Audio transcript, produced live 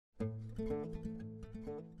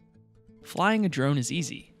Flying a drone is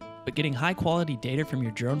easy, but getting high-quality data from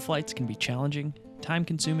your drone flights can be challenging,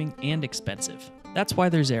 time-consuming, and expensive. That's why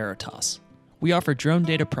there's Aerotas. We offer drone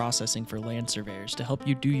data processing for land surveyors to help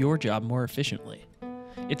you do your job more efficiently.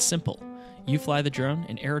 It's simple. You fly the drone,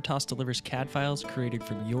 and Aerotas delivers CAD files created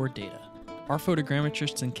from your data. Our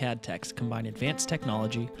photogrammetrists and CAD techs combine advanced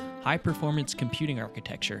technology, high-performance computing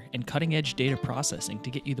architecture, and cutting-edge data processing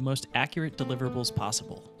to get you the most accurate deliverables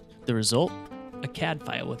possible. The result? A CAD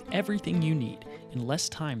file with everything you need in less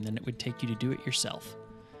time than it would take you to do it yourself.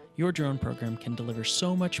 Your drone program can deliver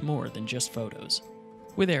so much more than just photos.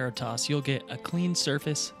 With Aerotas, you'll get a clean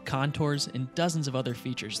surface, contours, and dozens of other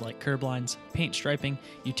features like curblines, paint striping,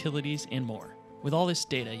 utilities, and more. With all this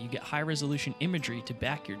data, you get high-resolution imagery to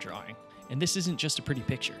back your drawing. And this isn't just a pretty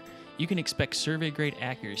picture. You can expect survey-grade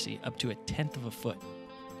accuracy up to 1/10 of a foot.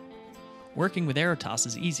 Working with Aerotas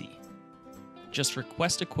is easy. Just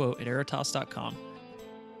request a quote at aerotas.com.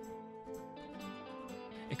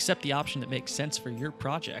 Accept the option that makes sense for your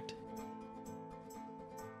project,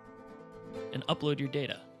 and upload your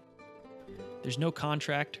data. There's no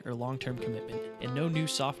contract or long-term commitment, and no new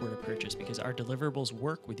software to purchase because our deliverables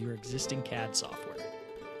work with your existing CAD software.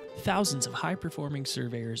 Thousands of high-performing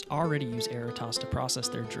surveyors already use Aerotas to process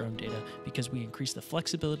their drone data because we increase the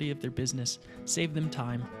flexibility of their business, save them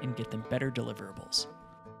time, and get them better deliverables.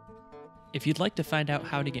 If you'd like to find out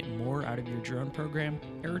how to get more out of your drone program,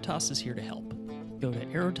 Aerotas is here to help. Go to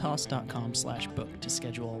aerotas.com/book to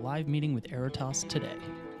schedule a live meeting with Aerotas today.